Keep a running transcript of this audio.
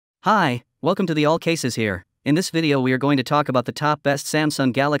Hi, welcome to the AllCasesHere. In this video we are going to talk about the top best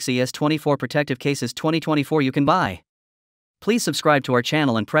Samsung Galaxy S24 protective cases 2024 you can buy. Please subscribe to our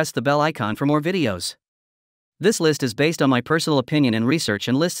channel and press the bell icon for more videos. This list is based on my personal opinion and research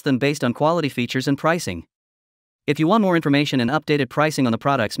and lists them based on quality features and pricing. If you want more information and updated pricing on the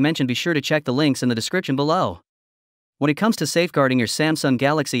products mentioned, be sure to check the links in the description below. When it comes to safeguarding your Samsung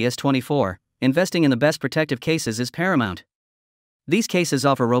Galaxy S24, investing in the best protective cases is paramount. These cases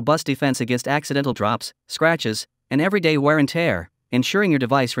offer robust defense against accidental drops, scratches, and everyday wear and tear, ensuring your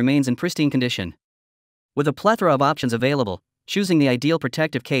device remains in pristine condition. With a plethora of options available, choosing the ideal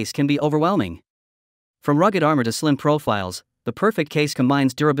protective case can be overwhelming. From rugged armor to slim profiles, the perfect case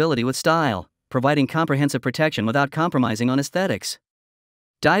combines durability with style, providing comprehensive protection without compromising on aesthetics.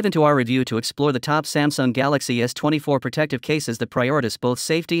 Dive into our review to explore the top Samsung Galaxy S24 protective cases that prioritize both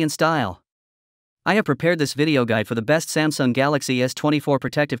safety and style. I have prepared this video guide for the best Samsung Galaxy S24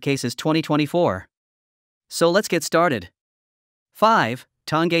 protective cases 2024. So let's get started. 5.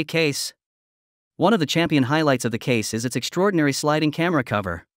 Tongate Case. One of the champion highlights of the case is its extraordinary sliding camera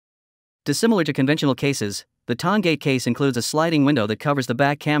cover. Dissimilar to conventional cases, the Tongate case includes a sliding window that covers the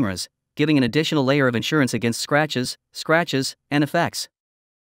back cameras, giving an additional layer of insurance against scratches, and effects.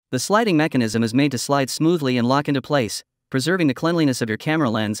 The sliding mechanism is made to slide smoothly and lock into place, preserving the cleanliness of your camera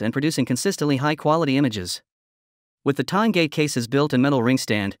lens and producing consistently high-quality images. With the Tongate case's built-in metal ring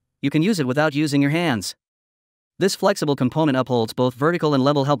stand, you can use it without using your hands. This flexible component upholds both vertical and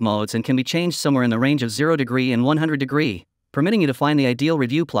level help modes and can be changed somewhere in the range of 0 degree and 100 degree, permitting you to find the ideal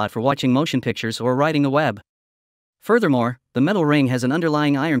review plot for watching motion pictures or riding the web. Furthermore, the metal ring has an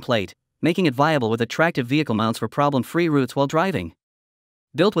underlying iron plate, making it viable with attractive vehicle mounts for problem-free routes while driving.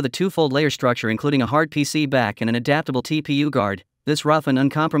 Built with a two-fold layer structure including a hard PC back and an adaptable TPU guard, this rough and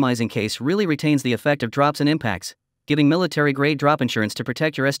uncompromising case really retains the effect of drops and impacts, giving military-grade drop insurance to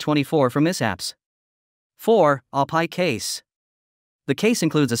protect your S24 from mishaps. 4. AllCasesHere Case. The case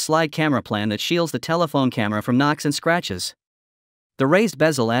includes a slide camera plan that shields the telephone camera from knocks and scratches. The raised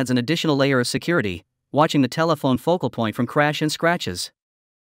bezel adds an additional layer of security, watching the telephone focal point from crash and scratches.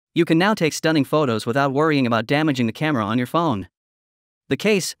 You can now take stunning photos without worrying about damaging the camera on your phone. The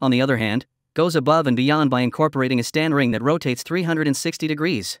case, on the other hand, goes above and beyond by incorporating a stand ring that rotates 360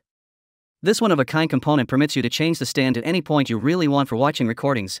 degrees. This one-of-a-kind component permits you to change the stand at any point you really want for watching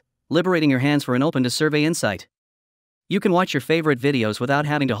recordings, liberating your hands for an open-to-survey insight. You can watch your favorite videos without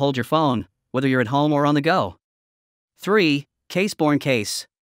having to hold your phone, whether you're at home or on the go. 3. Caseborne Case.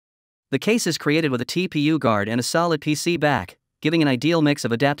 The case is created with a TPU guard and a solid PC back, giving an ideal mix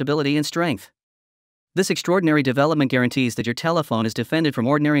of adaptability and strength. This extraordinary development guarantees that your telephone is defended from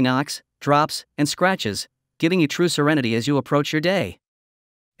ordinary knocks, drops, and scratches, giving you true serenity as you approach your day.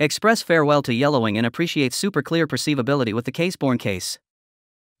 Express farewell to yellowing and appreciate super clear perceivability with the Caseborne case.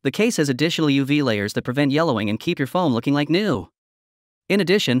 The case has additional UV layers that prevent yellowing and keep your phone looking like new. In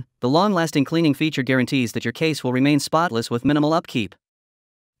addition, the long-lasting cleaning feature guarantees that your case will remain spotless with minimal upkeep.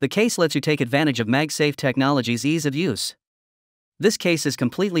 The case lets you take advantage of MagSafe technology's ease of use. This case is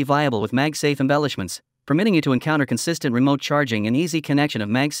completely viable with MagSafe embellishments, permitting you to encounter consistent remote charging and easy connection of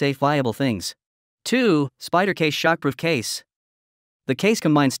MagSafe viable things. 2. SpiderCase Shockproof Case. The case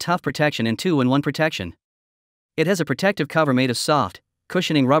combines tough protection and 2-in-1 protection. It has a protective cover made of soft,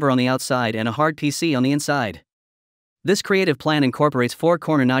 cushioning rubber on the outside and a hard PC on the inside. This creative plan incorporates 4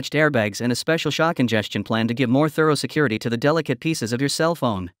 corner-notched airbags and a special shock ingestion plan to give more thorough security to the delicate pieces of your cell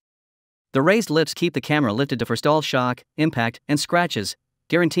phone. The raised lips keep the camera lifted to forestall shock, impact, and scratches,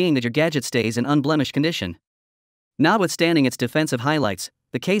 guaranteeing that your gadget stays in unblemished condition. Notwithstanding its defensive highlights,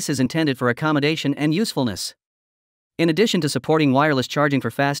 the case is intended for accommodation and usefulness. In addition to supporting wireless charging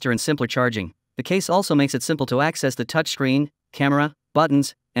for faster and simpler charging, the case also makes it simple to access the touchscreen, camera,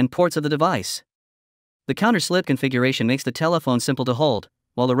 buttons, and ports of the device. The counter-slip configuration makes the telephone simple to hold,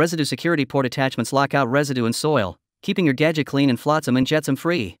 while the residue security port attachments lock out residue and soil, keeping your gadget clean and flotsam and jetsam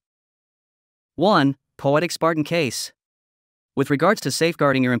free. 1. Poetic Spartan Case. With regards to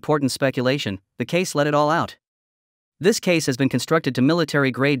safeguarding your important speculation, the case let it all out. This case has been constructed to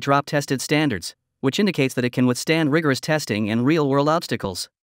military-grade drop-tested standards, which indicates that it can withstand rigorous testing and real-world obstacles.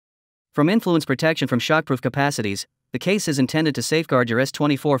 From influence protection from shockproof capacities, the case is intended to safeguard your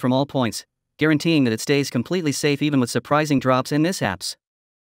S24 from all points, guaranteeing that it stays completely safe even with surprising drops and mishaps.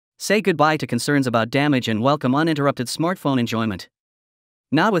 Say goodbye to concerns about damage and welcome uninterrupted smartphone enjoyment.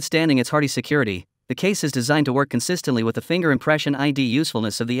 Notwithstanding its hardy security, the case is designed to work consistently with the finger impression ID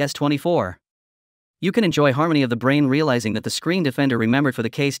usefulness of the S24. You can enjoy harmony of the brain realizing that the screen defender remembered for the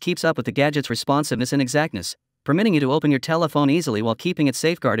case keeps up with the gadget's responsiveness and exactness, permitting you to open your telephone easily while keeping it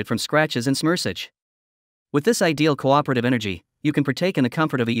safeguarded from scratches and smudge. With this ideal cooperative energy, you can partake in the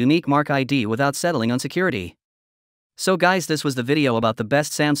comfort of a unique Mark ID without settling on security. So guys, this was the video about the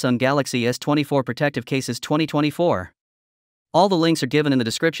best Samsung Galaxy S24 protective cases 2024. All the links are given in the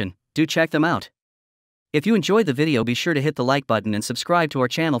description, do check them out. If you enjoyed the video, be sure to hit the like button and subscribe to our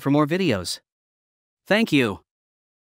channel for more videos. Thank you.